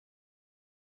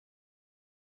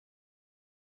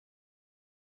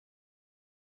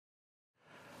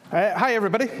Hi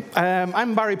everybody,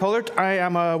 I'm Barry Pollard. I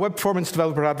am a web performance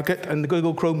developer advocate in the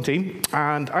Google Chrome team,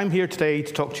 and I'm here today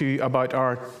to talk to you about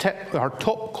our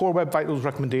top core web vitals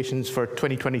recommendations for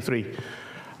 2023.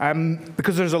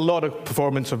 Because there's a lot of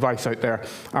performance advice out there,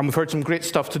 and we've heard some great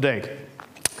stuff today.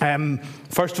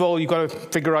 First of all, you've got to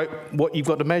figure out what you've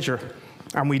got to measure,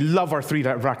 and we love our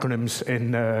three-letter acronyms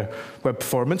in web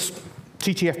performance.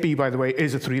 TTFB, by the way,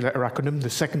 is a three-letter acronym. The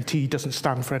second T doesn't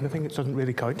stand for anything. It doesn't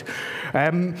really count.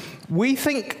 We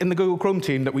think in the Google Chrome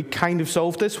team that we kind of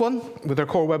solved this one with our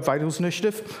Core Web Vitals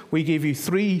initiative. We gave you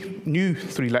three new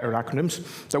three-letter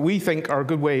acronyms that we think are a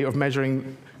good way of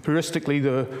measuring heuristically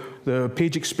the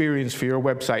page experience for your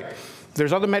website.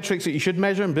 There's other metrics that you should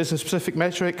measure, and business-specific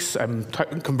metrics,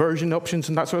 conversion options,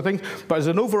 and that sort of thing. But as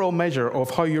an overall measure of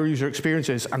how your user experience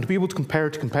is, and to be able to compare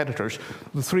to competitors,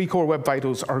 the three Core Web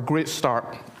Vitals are a great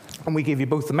start. And we gave you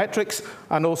both the metrics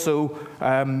and also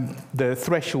the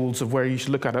thresholds of where you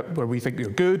should look at it, where we think you're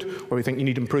good, where we think you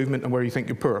need improvement, and where you think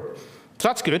you're poor. So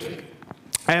that's good.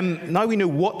 Now we know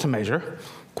what to measure.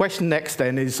 Question next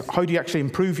then is, how do you actually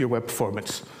improve your web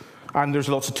performance? And there's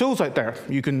lots of tools out there.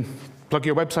 You can plug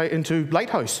your website into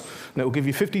Lighthouse, and it will give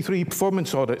you 53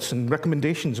 performance audits and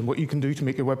recommendations on what you can do to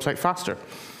make your website faster.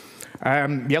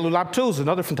 Yellow Lab Tools is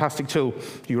another fantastic tool.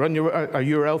 You run a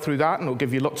URL through that, and it'll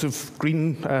give you lots of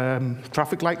green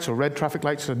traffic lights or red traffic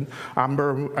lights, and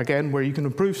amber, again, where you can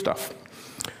improve stuff.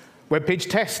 Web Page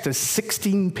Test has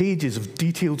 16 pages of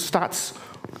detailed stats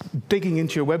digging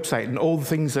into your website and all the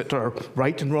things that are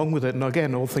right and wrong with it, and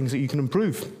again, all the things that you can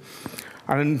improve.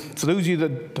 And for those of you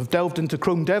that have delved into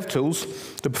Chrome Dev Tools,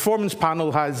 the performance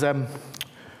panel has,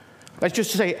 let's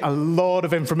just say, a lot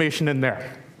of information in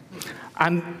there.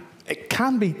 And it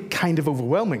can be kind of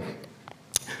overwhelming.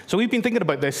 So we've been thinking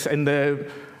about this in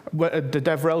the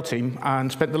DevRel team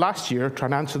and spent the last year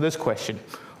trying to answer this question.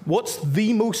 What's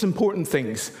the most important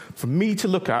things for me to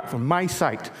look at from my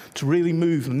site to really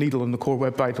move the needle on the Core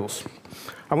Web Vitals?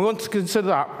 And we want to consider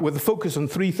that with a focus on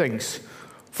three things.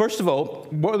 First of all,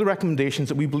 what are the recommendations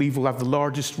that we believe will have the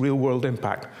largest real-world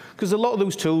impact? Because a lot of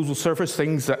those tools will surface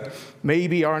things that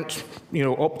maybe aren't,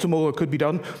 optimal or could be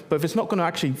done, but if it's not going to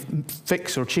actually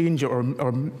fix or change or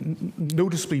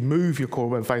noticeably move your Core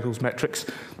Web Vitals metrics,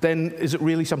 then is it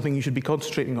really something you should be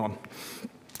concentrating on?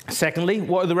 Secondly,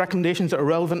 what are the recommendations that are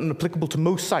relevant and applicable to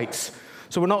most sites?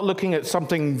 So we're not looking at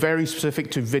something very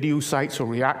specific to video sites or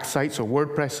React sites or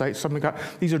WordPress sites, something like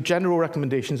that. These are general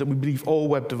recommendations that we believe all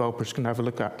web developers can have a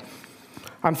look at.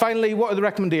 And finally, what are the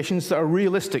recommendations that are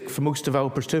realistic for most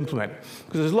developers to implement?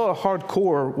 Because there's a lot of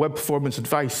hardcore web performance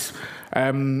advice.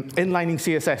 Inlining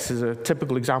CSS is a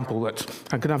typical example that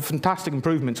can have fantastic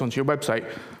improvements onto your website.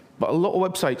 But a lot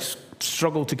of websites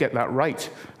struggle to get that right.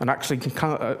 And actually,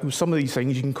 with some of these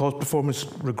things, you can cause performance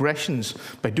regressions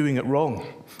by doing it wrong.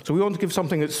 So we want to give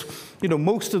something that's,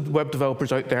 most of the web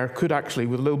developers out there could actually,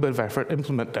 with a little bit of effort,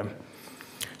 implement them.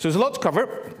 So there's a lot to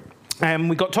cover.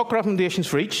 We got top recommendations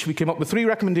for each. We came up with 3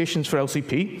 recommendations for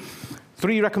LCP,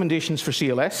 3 recommendations for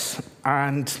CLS,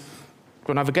 and do you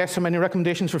want to have a guess how many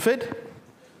recommendations for FID?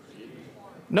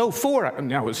 No, 4.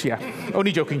 No,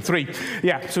 only joking, 3.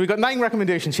 Yeah, so we've got 9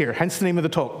 recommendations here, hence the name of the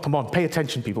talk. Come on, pay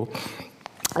attention, people.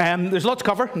 There's a lot to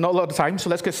cover, not a lot of time, so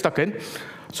let's get stuck in.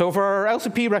 So for our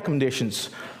LCP recommendations,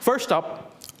 first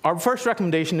up, our first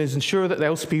recommendation is ensure that the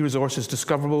LCP resource is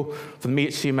discoverable from the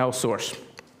HTML source.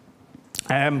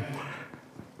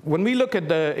 When we look at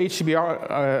the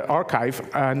HTML archive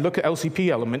and look at LCP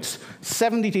elements,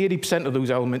 70 to 80% of those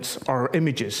elements are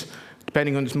images,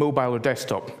 depending on its mobile or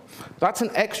desktop. That's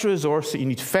an extra resource that you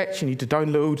need to fetch, you need to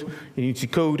download, you need to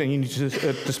code, and you need to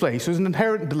display. So there's an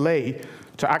inherent delay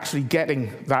to actually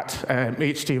getting that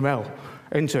HTML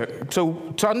into it. So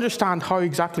to understand how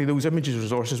exactly those images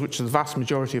resources, which are the vast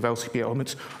majority of LCP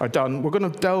elements, are done, we're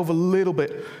going to delve a little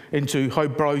bit into how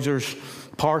browsers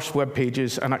parse web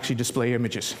pages and actually display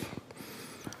images.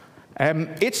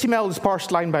 HTML is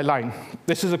parsed line by line.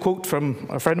 This is a quote from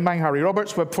a friend of mine, Harry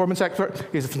Roberts, web performance expert.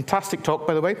 He has a fantastic talk,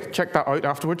 by the way. Check that out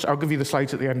afterwards. I'll give you the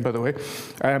slides at the end, by the way,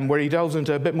 where he delves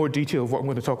into a bit more detail of what I'm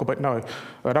going to talk about now.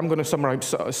 But I'm going to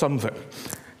summarize some of it.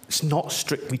 It's not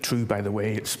strictly true, by the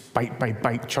way. It's byte by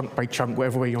byte, chunk by chunk,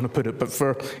 whatever way you want to put it. But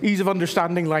for ease of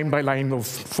understanding, line by line of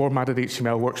formatted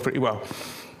HTML works pretty well.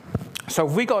 So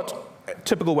we got a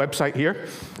typical website here.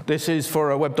 This is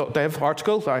for a web.dev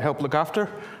article that I help look after.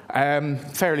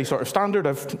 Fairly sort of standard.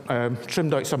 I've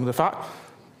trimmed out some of the fat.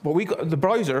 But the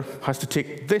browser has to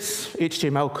take this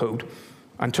HTML code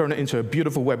and turn it into a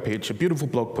beautiful web page, a beautiful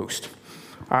blog post.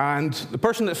 And the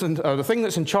person the thing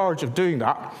that's in charge of doing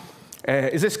that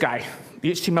is this guy,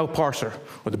 the HTML parser,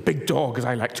 or the big dog, as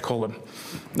I like to call him.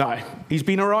 Now, he's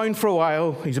been around for a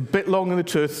while. He's a bit long in the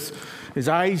tooth. His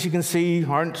eyes, you can see,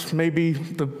 aren't maybe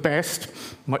the best,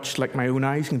 much like my own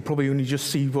eyes. You can probably only just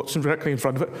see what's directly in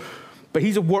front of it. But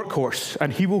he's a workhorse,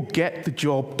 and he will get the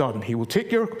job done. He will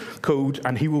take your code,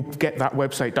 and he will get that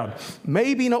website done.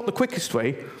 Maybe not the quickest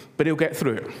way, but he'll get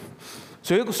through it.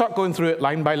 So he'll start going through it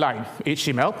line by line.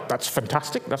 HTML, that's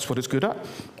fantastic. That's what it's good at.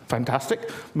 Fantastic.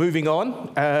 Moving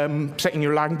on, setting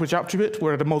your language attribute.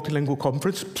 We're at a multilingual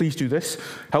conference. Please do this.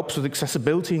 Helps with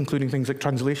accessibility, including things like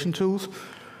translation tools.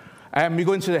 You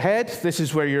go into the head. This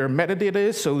is where your metadata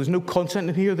is, so there's no content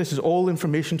in here. This is all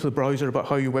information to the browser about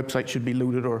how your website should be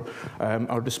loaded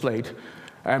or displayed.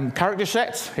 Character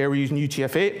sets, here we're using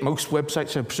UTF-8. Most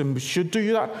websites, I presume, should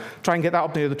do that. Try and get that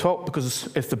up near the top,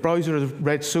 because if the browser has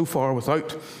read so far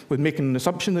with making an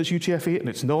assumption that it's UTF-8 and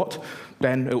it's not,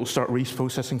 then it will start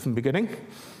reprocessing from the beginning.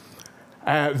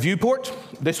 Viewport,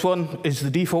 this one is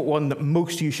the default one that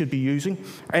most of you should be using.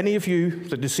 Any of you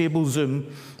that disable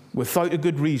zoom without a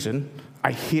good reason,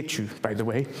 I hate you, by the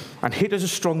way. And hate is a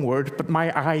strong word, but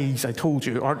my eyes, I told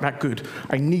you, aren't that good.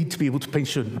 I need to be able to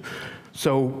pinch them.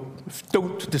 So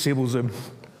don't disable zoom.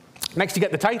 Next, you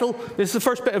get the title. This is the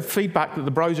first bit of feedback that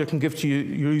the browser can give to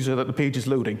your user that the page is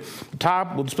loading. The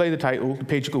tab will display the title, the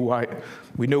page will go white.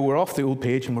 We know we're off the old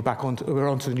page and we're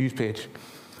onto the news page.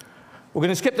 We're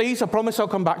going to skip these. I promise I'll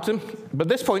come back to them. But at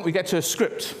this point, we get to a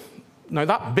script. Now,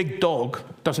 that big dog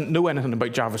doesn't know anything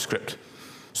about JavaScript.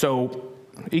 So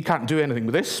he can't do anything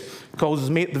with this. He calls his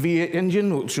mate the V8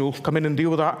 engine, which will come in and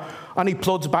deal with that. And he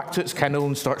plods back to its kennel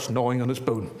and starts gnawing on its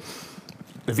bone.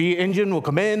 The V8 engine will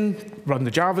come in, run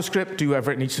the JavaScript, do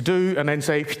whatever it needs to do, and then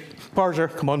say,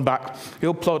 parser, come on back.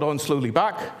 He'll plod on slowly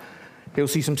back. He'll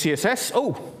see some CSS.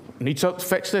 Oh, needs to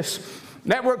fetch this.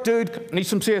 Network dude, needs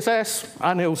some CSS.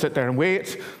 And he'll sit there and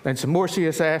wait. Then some more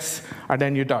CSS, and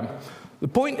then you're done. The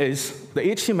point is that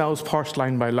HTML is parsed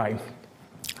line by line,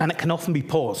 and it can often be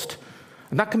paused.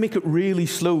 And that can make it really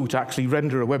slow to actually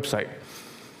render a website.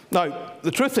 Now,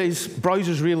 the truth is,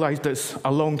 browsers realized this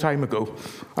a long time ago.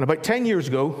 And about 10 years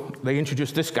ago, they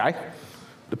introduced this guy,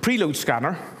 the preload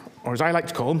scanner, or as I like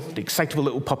to call him, the excitable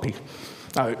little puppy.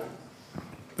 Now,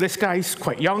 this guy's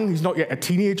quite young. He's not yet a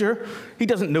teenager. He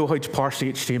doesn't know how to parse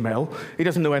HTML. He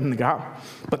doesn't know anything like that.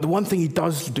 But the one thing he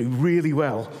does do really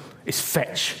well is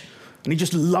fetch. And he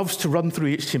just loves to run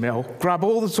through HTML, grab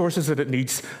all the sources that it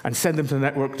needs, and send them to the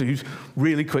network dude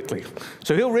really quickly.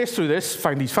 So he'll race through this,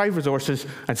 find these 5 resources,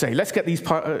 and say, let's get these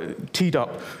teed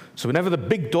up. So whenever the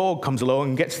big dog comes along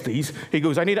and gets these, he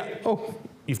goes, I need it. Oh,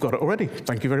 you've got it already.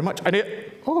 Thank you very much. I need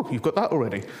it. Oh, you've got that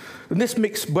already. And this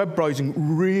makes web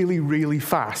browsing really, really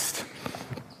fast.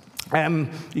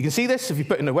 You can see this if you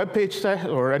put in a web page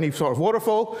or any sort of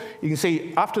waterfall. You can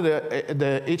see after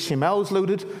the HTML is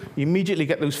loaded, you immediately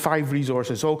get those 5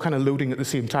 resources all kind of loading at the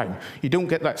same time. You don't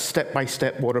get that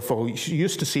step-by-step waterfall you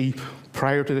used to see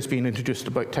prior to this being introduced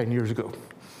about 10 years ago.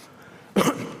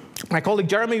 My colleague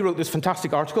Jeremy wrote this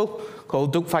fantastic article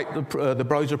called Don't Fight the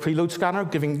Browser Preload Scanner,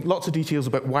 giving lots of details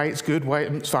about why it's good, why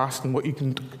it's fast, and what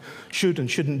you should and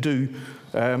shouldn't do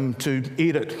to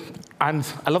aid it. And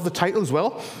I love the title as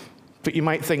well. But you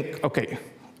might think, OK,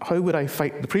 how would I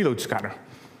fight the preload scanner?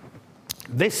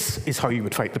 This is how you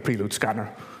would fight the preload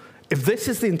scanner. If this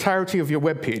is the entirety of your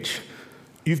web page,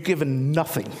 you've given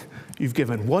nothing. You've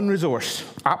given one resource,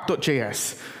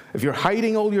 app.js. If you're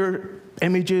hiding all your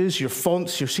images, your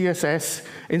fonts, your CSS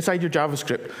inside your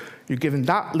JavaScript, you're giving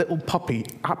that little puppy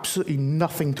absolutely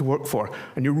nothing to work for.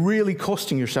 And you're really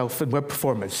costing yourself in web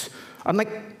performance. And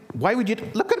why would you,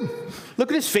 look at him,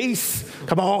 look at his face,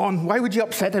 come on, why would you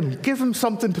upset him? Give him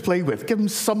something to play with, give him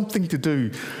something to do,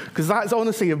 because that's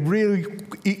honestly a really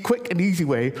quick and easy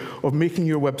way of making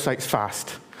your websites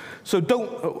fast. So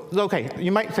okay,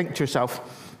 you might think to yourself,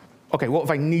 okay, what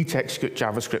if I need to execute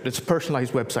JavaScript? It's a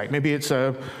personalized website. Maybe it's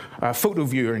a photo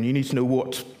viewer and you need to know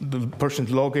what the person's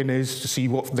login is to see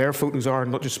what their photos are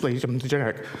and not just display them to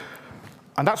generic.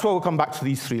 And that's why we'll come back to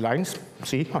these 3 lines.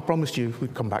 See, I promised you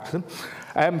we'd come back to them.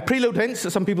 Preload hints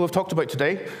that some people have talked about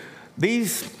today.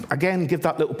 These, again, give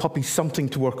that little puppy something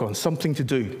to work on, something to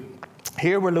do.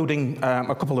 Here we're loading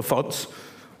a couple of fonts.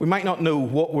 We might not know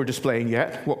what we're displaying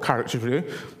yet, what characters we're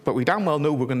doing, but we damn well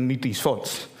know we're going to need these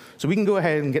fonts. So we can go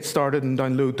ahead and get started and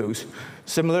download those.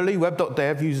 Similarly,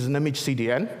 web.dev uses an image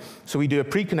CDN. So we do a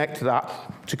pre-connect to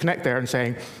that, to connect there and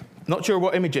saying, not sure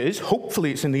what image it is.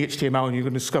 Hopefully it's in the HTML and you're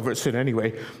going to discover it soon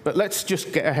anyway. But let's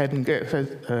just get ahead and get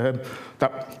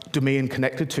that domain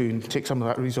connected to and take some of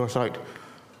that resource out.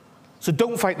 So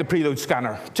don't fight the preload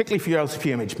scanner, particularly for your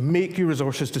LCP image. Make your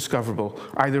resources discoverable.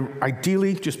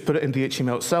 Ideally, just put it into the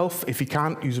HTML itself. If you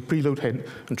can't, use a preload hint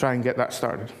and try and get that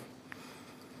started.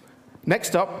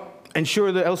 Next up,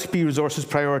 ensure the LCP resource is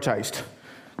prioritized.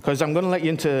 Because I'm going to let you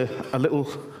into a little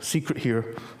secret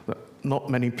here that not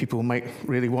many people might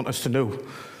really want us to know.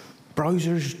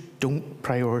 Browsers don't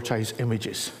prioritize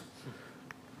images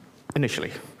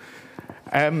initially.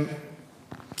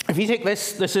 If you take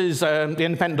this is the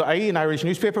Independent.ie, an Irish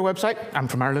newspaper website. I'm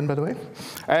from Ireland, by the way.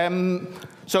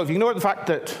 So if you ignore the fact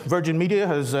that Virgin Media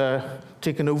has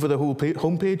taken over the whole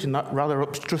homepage and that rather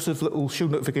obtrusive little show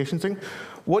notification thing,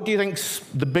 what do you think's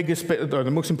the biggest bit, or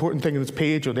the most important thing in this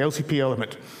page, or the LCP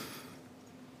element?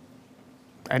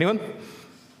 Anyone?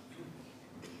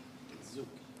 It's Zoop.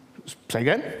 Say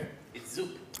again? It's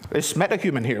Zoop. It's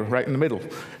MetaHuman here, right in the middle.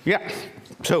 Yeah.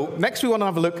 So next we want to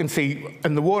have a look and see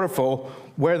in the waterfall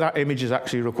where that image is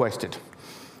actually requested.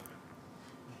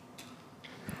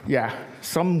 Yeah,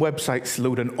 some websites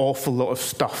load an awful lot of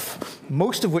stuff,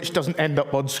 most of which doesn't end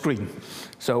up on screen.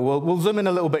 So we'll zoom in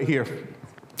a little bit here.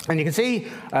 And you can see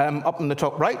up in the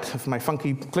top right, if my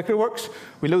funky clicker works,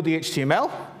 we load the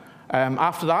HTML.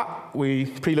 After that, we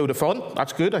preload a font.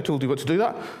 That's good, I told you what to do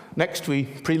that. Next, we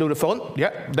preload a font.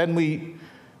 Yeah, then we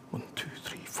 1, 2,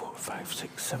 3, 4, 5,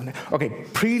 6, 7, 8. OK,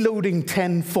 preloading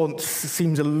 10 fonts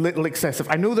seems a little excessive.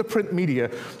 I know they're print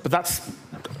media, but that's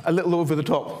a little over the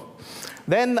top.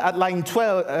 Then at line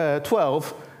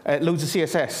 12, it loads the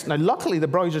CSS. Now, luckily, the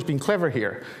browser's been clever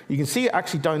here. You can see it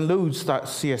actually downloads that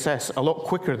CSS a lot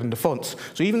quicker than the fonts.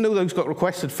 So even though those got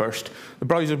requested first, the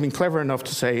browser's been clever enough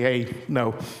to say, hey,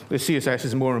 no, the CSS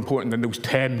is more important than those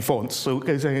 10 fonts. So it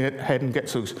goes ahead and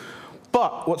gets those.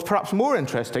 But what's perhaps more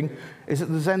interesting is that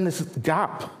there's then this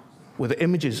gap where the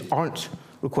images aren't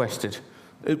requested.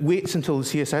 It waits until the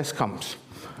CSS comes.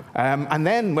 And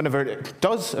then whenever it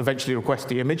does eventually request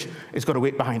the image, it's got to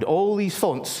wait behind all these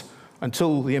fonts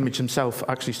until the image himself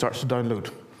actually starts to download.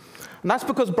 And that's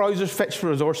because browsers fetch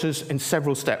resources in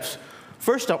several steps.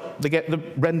 First up, they get the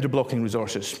render blocking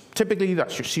resources. Typically,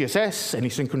 that's your CSS, any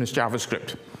synchronous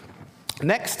JavaScript.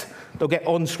 Next, they'll get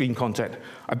on-screen content.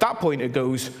 At that point, it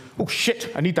goes, oh,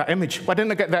 shit, I need that image. Why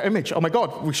didn't I get that image? Oh, my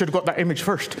God, we should have got that image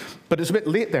first. But it's a bit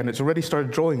late then. It's already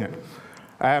started drawing it.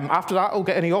 After that, it'll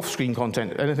get any off-screen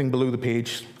content. Anything below the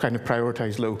page, kind of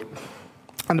prioritized low.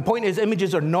 And the point is,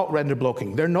 images are not render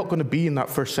blocking. They're not going to be in that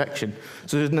first section.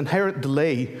 So there's an inherent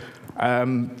delay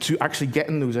to actually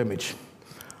getting those images.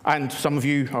 And some of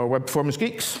you are web performance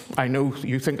geeks. I know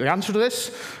you think the answer to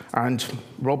this. And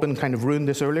Robin kind of ruined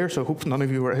this earlier, so I hope none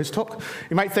of you were at his talk.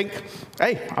 You might think,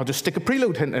 hey, I'll just stick a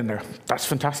preload hint in there. That's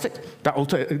fantastic. That'll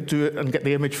do it and get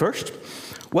the image first.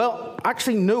 Well,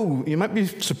 actually, no. You might be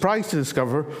surprised to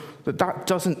discover that that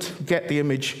doesn't get the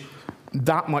image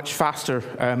that much faster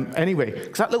anyway.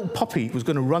 Because that little puppy was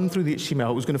going to run through the HTML.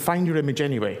 It was going to find your image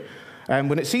anyway.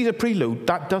 When it sees a preload,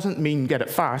 that doesn't mean get it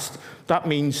fast. That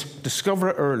means discover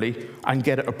it early and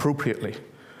get it appropriately.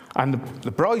 And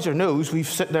the browser knows, we've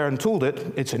sit there and told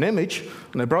it, it's an image,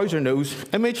 and the browser knows,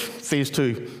 image, phase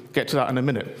 2. Get to that in a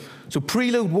minute. So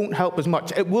preload won't help as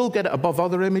much. It will get it above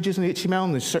other images in the HTML,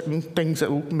 and there's certain things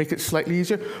that will make it slightly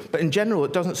easier. But in general,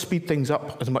 it doesn't speed things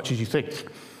up as much as you think.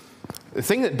 The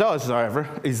thing that does, however,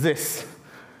 is this.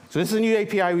 So this is a new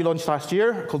API we launched last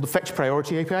year called the Fetch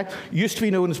Priority API. It used to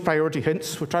be known as Priority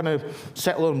Hints. We're trying to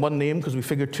settle on one name because we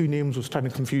figured 2 names was kind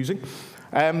of confusing.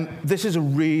 This is a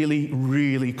really,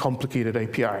 really complicated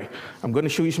API. I'm going to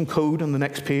show you some code on the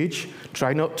next page.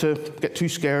 Try not to get too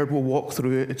scared. We'll walk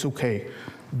through it. It's OK.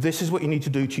 This is what you need to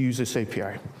do to use this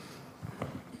API.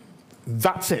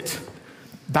 That's it.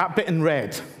 That bit in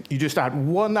red, you just add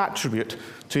one attribute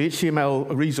to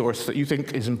HTML resource that you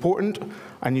think is important,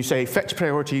 and you say fetch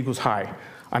priority equals high.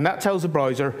 And that tells the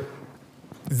browser,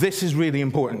 this is really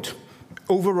important.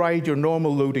 Override your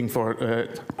normal loading for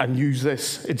it and use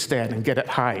this instead and get it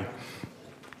high.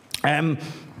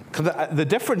 The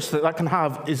difference that that can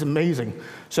have is amazing.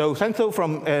 So Sentho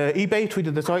from eBay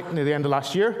tweeted this out near the end of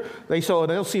last year. They saw an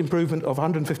LC improvement of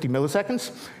 150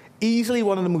 milliseconds. Easily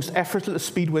one of the most effortless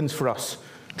speed wins for us.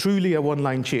 Truly a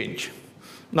one-line change.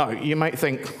 Now, you might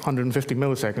think 150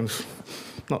 milliseconds,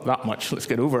 not that much. Let's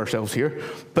get over ourselves here.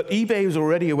 But eBay was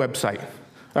already a website.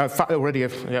 It was already a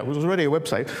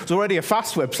website. It was already a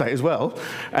fast website as well.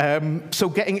 So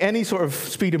getting any sort of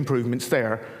speed improvements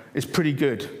there is pretty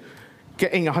good.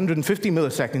 Getting 150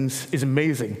 milliseconds is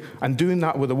amazing. And doing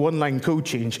that with a one-line code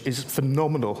change is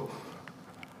phenomenal.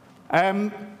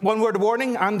 One word of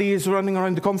warning, Andy is running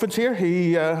around the conference here.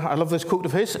 I love this quote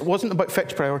of his. It wasn't about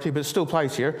fetch priority, but it still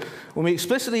applies here. When we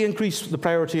explicitly increase the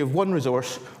priority of one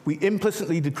resource, we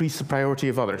implicitly decrease the priority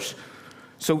of others.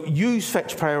 So use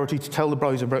fetch priority to tell the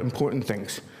browser about important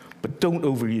things, but don't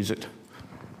overuse it.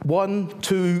 1,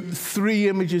 2, 3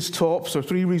 images tops, or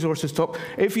 3 resources top.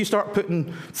 If you start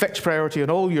putting fetch priority on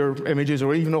all your images,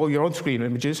 or even all your on-screen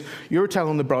images, you're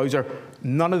telling the browser,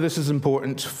 none of this is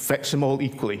important, fetch them all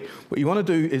equally. What you want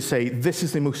to do is say, this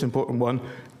is the most important one,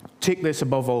 take this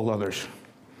above all others.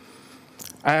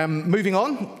 Moving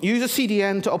on, use a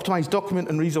CDN to optimize document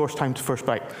and resource time to first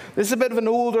byte. This is a bit of an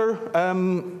older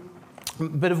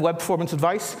bit of web performance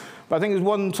advice, but I think there's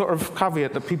one sort of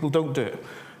caveat that people don't do it.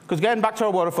 Because again, back to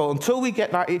our waterfall, until we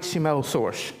get that HTML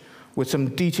source with some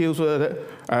details with it,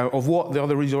 of what the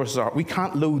other resources are, we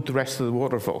can't load the rest of the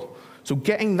waterfall. So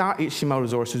getting that HTML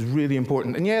resource is really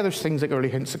important. And yeah, there's things like early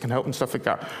hints that can help and stuff like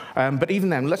that. But even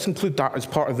then, let's include that as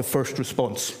part of the first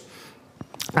response.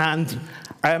 And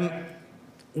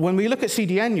when we look at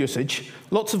CDN usage,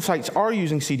 lots of sites are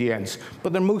using CDNs,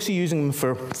 but they're mostly using them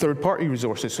for third-party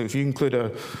resources. So if you include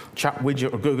a chat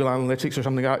widget or Google Analytics or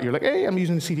something like that, you're like, hey, I'm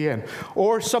using the CDN.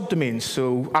 Or subdomains,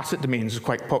 so asset domains is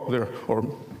quite popular, or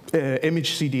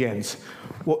image CDNs.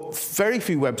 What very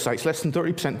few websites, less than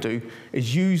 30% do,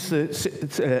 is use the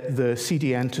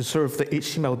CDN to serve the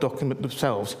HTML document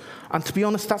themselves. And to be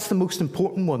honest, that's the most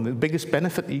important one, the biggest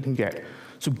benefit that you can get.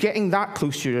 So getting that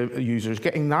close to your users,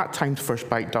 getting that time to first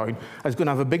byte down, is going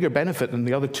to have a bigger benefit than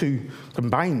the other two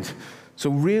combined. So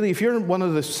really, if you're one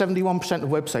of the 71% of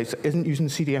websites that isn't using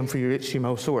the CDN for your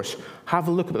HTML source, have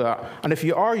a look at that. And if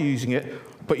you are using it,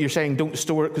 but you're saying don't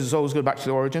store it because it's always going back to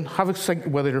the origin, have a think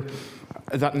whether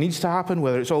that needs to happen,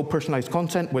 whether it's all personalized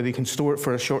content, whether you can store it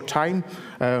for a short time.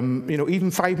 Even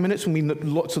 5 minutes will mean that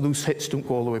lots of those hits don't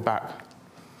go all the way back.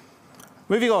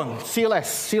 Moving on,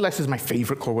 CLS. CLS is my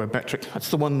favorite core web metric. That's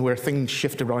the one where things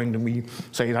shift around and we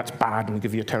say that's bad and we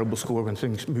give you a terrible score when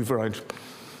things move around.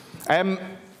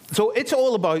 So it's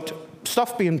all about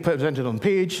stuff being presented on the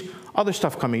page, other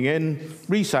stuff coming in,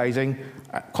 resizing,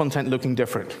 content looking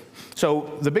different.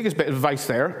 So the biggest bit of advice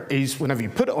there is whenever you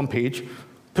put it on page,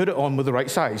 put it on with the right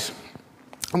size.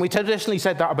 And we traditionally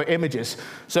said that about images.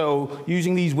 So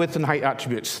using these width and height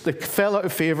attributes, they fell out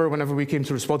of favor whenever we came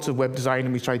to responsive web design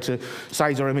and we tried to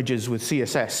size our images with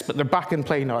CSS. But they're back in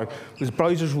play now, because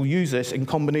browsers will use this in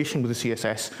combination with the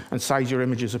CSS and size your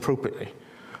images appropriately.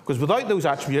 Because without those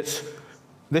attributes,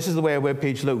 this is the way a web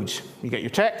page loads. You get your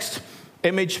text,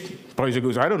 image, browser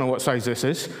goes, I don't know what size this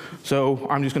is, so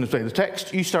I'm just going to display the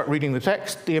text. You start reading the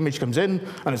text, the image comes in,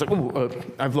 and it's like, oh,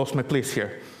 I've lost my place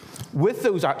here. With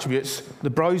those attributes, the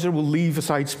browser will leave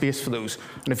aside space for those.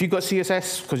 And if you've got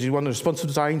CSS, because you want a responsive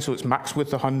design, so it's max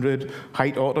width 100,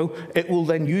 height auto, it will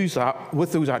then use that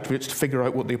with those attributes to figure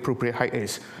out what the appropriate height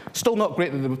is. Still not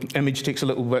great that the image takes a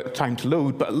little bit of time to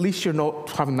load, but at least you're not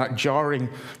having that jarring,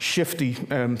 shifty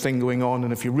thing going on,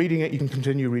 and if you're reading it, you can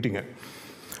continue reading it.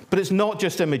 But it's not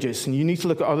just images, and you need to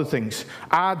look at other things.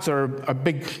 Ads are a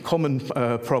big common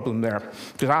problem there,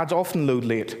 because ads often load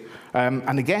late.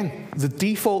 And again, the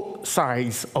default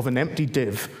size of an empty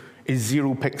div is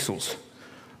 0 pixels.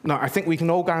 Now, I think we can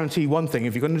all guarantee one thing.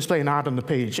 If you're going to display an ad on the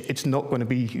page, it's not going to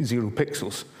be 0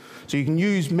 pixels. So you can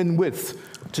use min width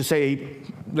to say,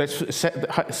 let's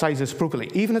size this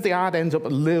appropriately. Even if the ad ends up a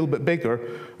little bit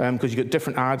bigger, because you get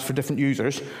different ads for different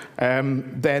users,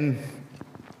 then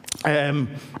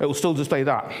it will still display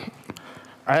that.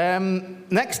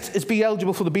 Next is be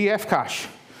eligible for the BF cache.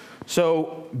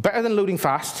 So better than loading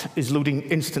fast is loading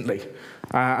instantly.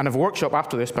 And I have a workshop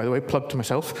after this, by the way, plug to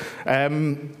myself.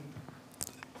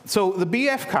 So the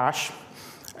BF cache,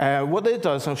 what it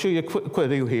does, I'll show you a quick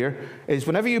video here, is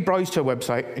whenever you browse to a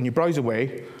website and you browse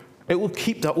away, it will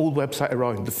keep that old website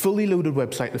around, the fully loaded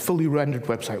website, the fully rendered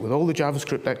website with all the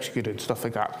JavaScript executed, stuff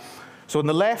like that. So on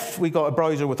the left, we got a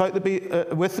browser without with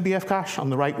the BF cache, on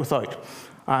the right, without.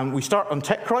 We start on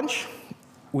TechCrunch,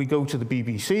 we go to the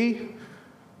BBC,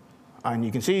 and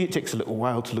you can see it takes a little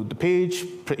while to load the page,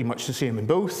 pretty much the same in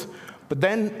both. But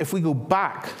then if we go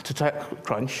back to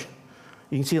TechCrunch,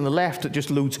 you can see on the left it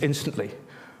just loads instantly.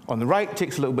 On the right, it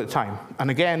takes a little bit of time. And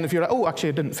again, if you're like, oh, actually,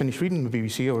 I didn't finish reading the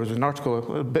BBC, or there's an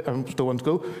article a bit I still want to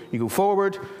go, you go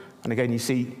forward, and again, you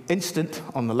see instant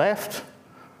on the left,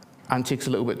 and takes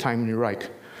a little bit of time on your right.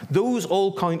 Those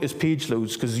all count as page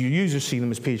loads, because your users see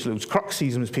them as page loads. Crux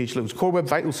sees them as page loads. Core Web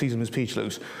Vitals sees them as page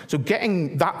loads. So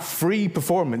getting that free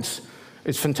performance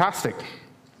is fantastic.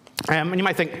 And you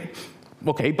might think,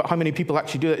 Okay, but how many people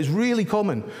actually do it is really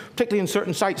common, particularly in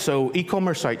certain sites. So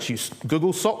e-commerce sites, you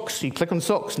Google socks, you click on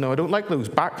socks. No, I don't like those.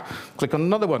 Back, click on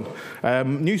another one.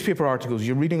 Newspaper articles,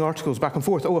 you're reading articles back and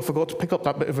forth. Oh, I forgot to pick up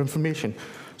that bit of information.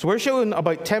 So we're showing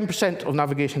about 10% of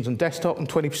navigations on desktop and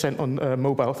 20% on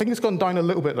mobile. I think it's gone down a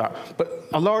little bit, that. But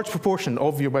a large proportion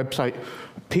of your website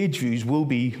page views will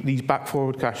be these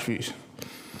back-forward cache views.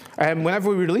 Whenever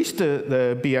we released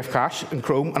the BF cache in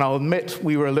Chrome, and I'll admit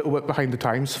we were a little bit behind the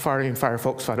times, Safari and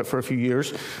Firefox had it for a few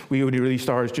years. We only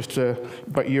released ours just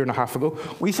about a year and a half ago.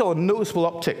 We saw a noticeable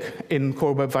uptick in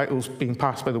Core Web Vitals being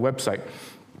passed by the website.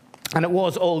 And it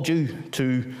was all due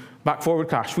to back-forward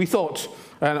cache. We thought,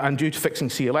 and due to fixing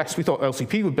CLS, we thought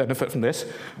LCP would benefit from this,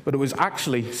 but it was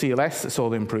actually CLS that saw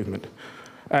the improvement.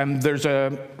 There's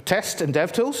a test in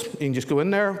DevTools. You can just go in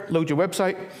there, load your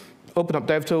website, open up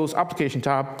DevTools, application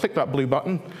tab, click that blue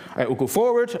button. It will go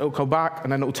forward, it will come back,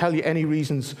 and then it will tell you any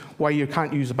reasons why you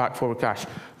can't use the back-forward cache.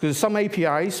 Because some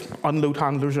APIs, unload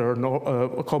handlers are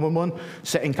a common one,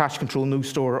 setting cache control no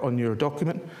store on your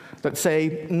document, that say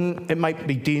it might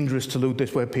be dangerous to load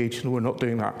this web page, and we're not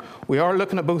doing that. We are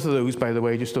looking at both of those, by the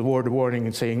way, just a word of warning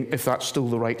and saying if that's still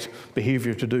the right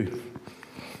behavior to do.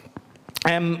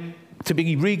 To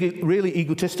be really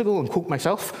egotistical and quote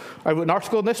myself, I wrote an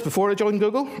article on this before I joined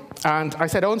Google, and I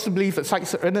said I honestly believe that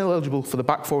sites that are ineligible for the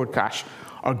back-forward cache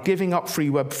are giving up free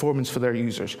web performance for their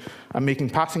users and making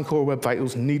passing Core Web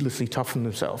Vitals needlessly tough on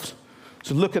themselves.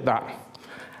 So look at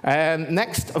that.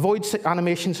 Next, avoid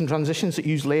animations and transitions that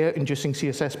use layout-inducing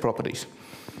CSS properties.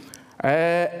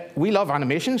 We love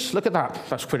animations. Look at that.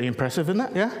 That's pretty impressive, isn't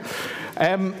it? Yeah.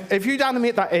 If you'd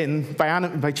animate that in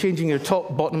by changing your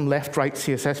top, bottom, left, right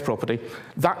CSS property,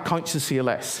 that counts as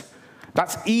CLS.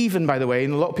 That's even, by the way,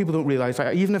 and a lot of people don't realize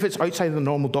that, even if it's outside of the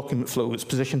normal document flow, it's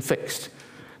position fixed.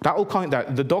 That will count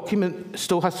that. The document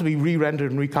still has to be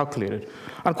re-rendered and recalculated.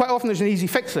 And quite often there's an easy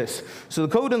fix to this. So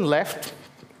the code on the left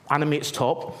animates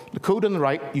top. The code on the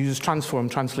right uses transform,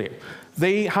 translate.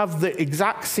 They have the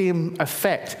exact same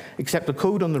effect, except the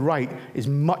code on the right is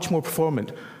much more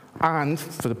performant. And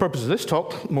for the purpose of this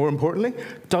talk, more importantly,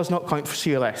 does not count for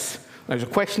CLS. There's a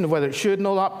question of whether it should and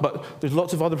all that, but there's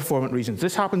lots of other performant reasons.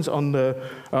 This happens on the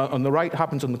right,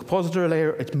 happens on the compositor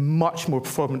layer. It's much more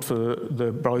performant for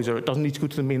the browser. It doesn't need to go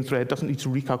to the main thread, doesn't need to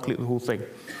recalculate the whole thing.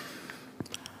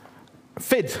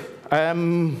 FID.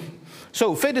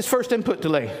 So FID is first input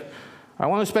delay. I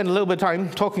want to spend a little bit of time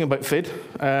talking about FID.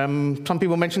 Some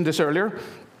people mentioned this earlier.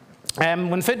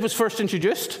 When FID was first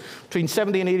introduced, between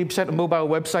 70 and 80% of mobile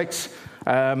websites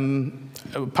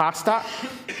passed that.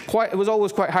 It was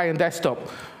always quite high on desktop.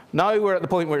 Now we're at the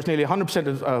point where it's nearly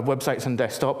 100% of websites on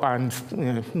desktop and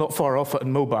not far off it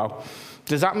on mobile.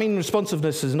 Does that mean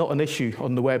responsiveness is not an issue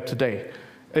on the web today?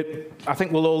 I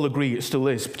think we'll all agree it still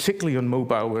is, particularly on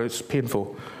mobile where it's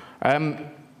painful.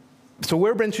 So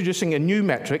we're introducing a new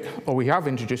metric, or we have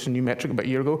introduced a new metric about a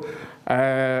year ago,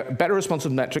 better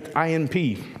responsive metric,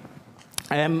 INP.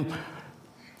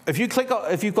 If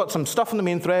you've got some stuff in the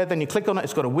main thread, then you click on it,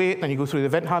 it's got to wait, then you go through the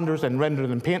event handlers, then render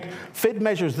and paint. FID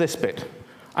measures this bit,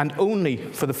 and only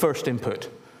for the first input.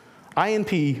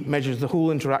 INP measures the whole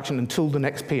interaction until the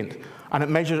next paint, and it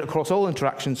measures it across all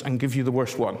interactions and gives you the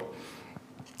worst one.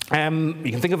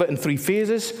 You can think of it in 3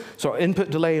 phases. So input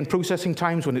delay and processing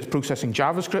times when it's processing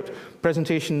JavaScript.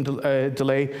 Presentation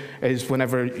delay is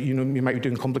whenever you might be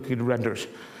doing complicated renders.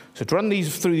 So to run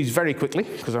through these very quickly,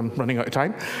 because I'm running out of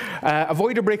time,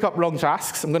 avoid or break up wrong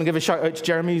tasks. I'm going to give a shout out to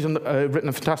Jeremy, who's written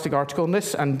a fantastic article on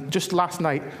this, and just last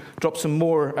night dropped some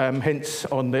more hints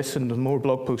on this and more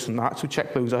blog posts on that, so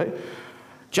check those out.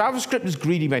 JavaScript is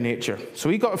greedy by nature. So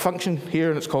we've got a function here,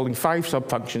 and it's calling 5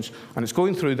 sub-functions, and it's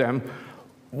going through them.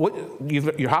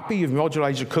 You're happy, you've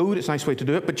modularized your code, it's a nice way to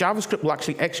do it, but JavaScript will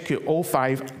actually execute all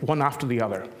 5, one after the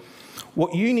other.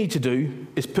 What you need to do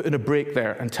is put in a break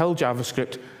there and tell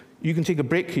JavaScript, you can take a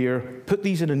break here, put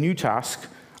these in a new task,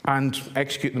 and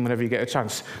execute them whenever you get a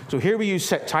chance. So here we use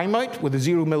set timeout with a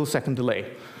 0 millisecond delay.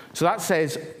 So that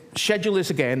says, schedule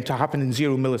this again to happen in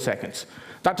 0 milliseconds.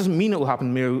 That doesn't mean it will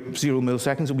happen in 0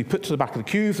 milliseconds. It will be put to the back of the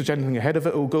queue. If there's anything ahead of it,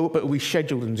 it will go, but it will be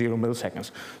scheduled in 0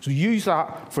 milliseconds. So use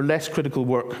that for less critical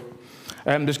work.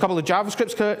 There's a couple of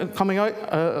JavaScripts coming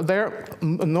out there.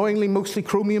 Annoyingly, mostly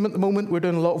Chromium at the moment. We're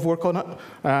doing a lot of work on it,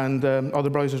 and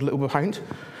other browsers a little behind.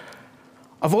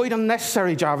 Avoid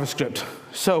unnecessary JavaScript.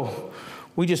 So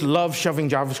we just love shoving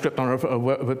JavaScript on our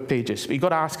web pages. But you've got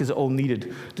to ask, is it all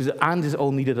needed? Is it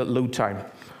all needed at load time?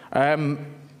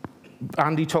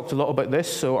 Andy talked a lot about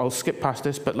this, so I'll skip past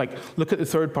this, but like, look at the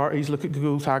third parties, look at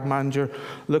Google Tag Manager,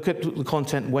 look at the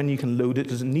content when you can load it.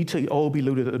 Does it need to all be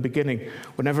loaded at the beginning?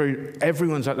 Whenever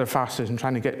everyone's at their fastest and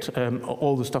trying to get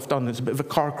all the stuff done, it's a bit of a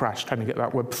car crash trying to get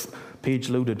that web page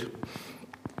loaded.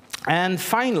 And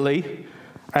finally,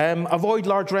 avoid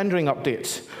large rendering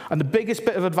updates. And the biggest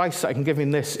bit of advice that I can give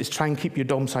in this is try and keep your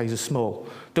DOM sizes small.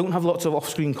 Don't have lots of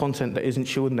off-screen content that isn't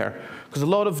shown there. Because a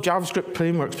lot of JavaScript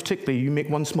frameworks, particularly, you make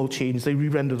one small change, they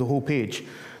re-render the whole page.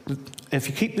 If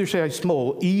you keep their size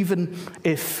small, even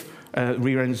if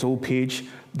re-renders the whole page,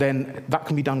 then that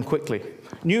can be done quickly.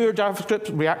 Newer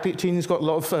JavaScript, React 18 has got a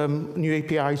lot of new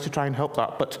APIs to try and help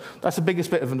that, but that's the biggest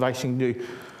bit of advice you can do.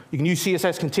 You can use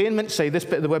CSS containment, say this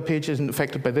bit of the web page isn't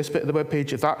affected by this bit of the web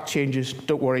page. If that changes,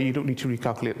 don't worry, you don't need to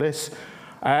recalculate this.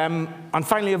 And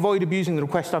finally, avoid abusing the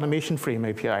request animation frame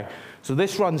API. So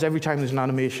this runs every time there's an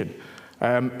animation.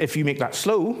 If you make that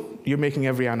slow, you're making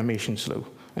every animation slow,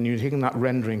 and you're taking that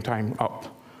rendering time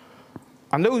up.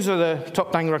 And those are the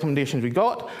top 9 recommendations we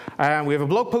got. We have a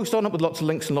blog post on it with lots of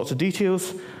links and lots of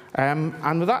details.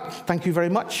 And with that, thank you very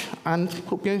much, and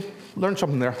hope you learned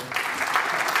something there.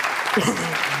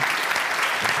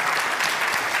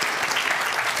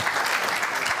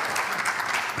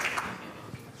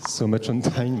 So much on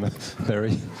time,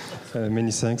 Barry.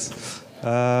 Many thanks.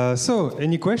 So,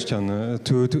 any question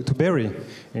to Barry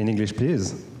in English,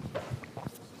 please?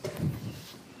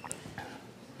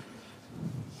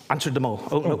 Answered them all.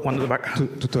 Oh, no, one at the back.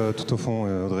 Tout au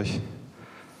fond, Audrey.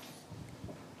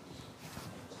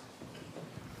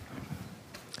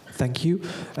 Thank you.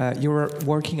 You're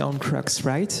working on trucks,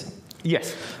 right?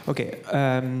 Yes. Okay.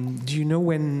 Do you know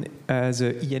when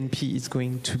the ENP is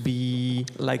going to be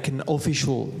like an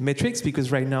official metrics?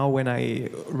 Because right now, when I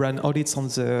run audits on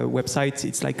the website,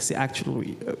 it's like the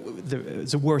actually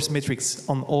the worst metrics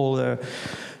on all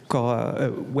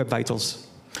web vitals.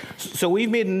 So we've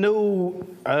made no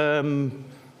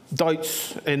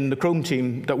doubts in the Chrome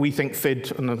team that we think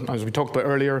FID, and as we talked about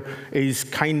earlier, is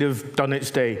kind of done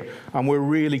its day. And we're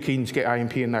really keen to get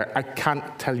INP in there. I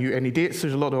can't tell you any dates.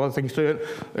 There's a lot of other things to it.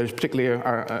 There's particularly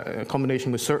a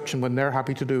combination with search and when they're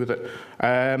happy to do with it.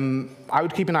 I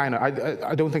would keep an eye on it.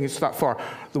 I don't think it's that far.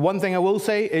 The one thing I will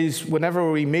say is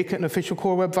whenever we make it an official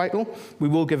core web vital, we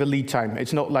will give a lead time.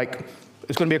 It's not like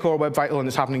it's going to be a core web vital and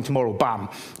it's happening tomorrow, bam.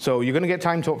 So you're going to get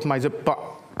time to optimize it, but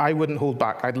I wouldn't hold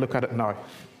back. I'd look at it now.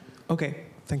 Okay,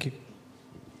 thank you.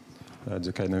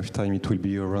 The kind of time it will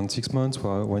be around 6 months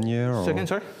or 1 year? Or Second,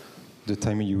 sorry? The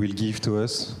time you will give to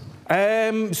us?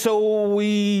 So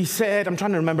we said, I'm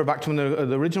trying to remember back to when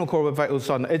the original core web vital was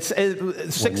done. It's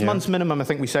 6 months minimum, I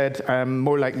think we said,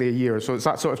 more likely a year. So it's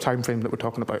that sort of time frame that we're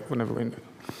talking about whenever we...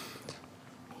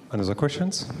 Another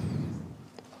questions?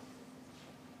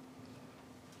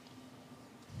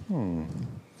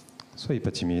 Soyez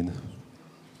pas timide.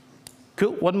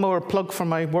 Cool. One more plug for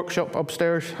my workshop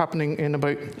upstairs happening in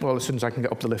about, well, as soon as I can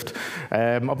get up the lift,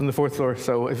 up on the 4th floor.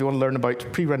 So if you want to learn about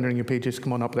pre-rendering your pages,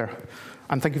 come on up there.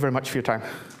 And thank you very much for your time.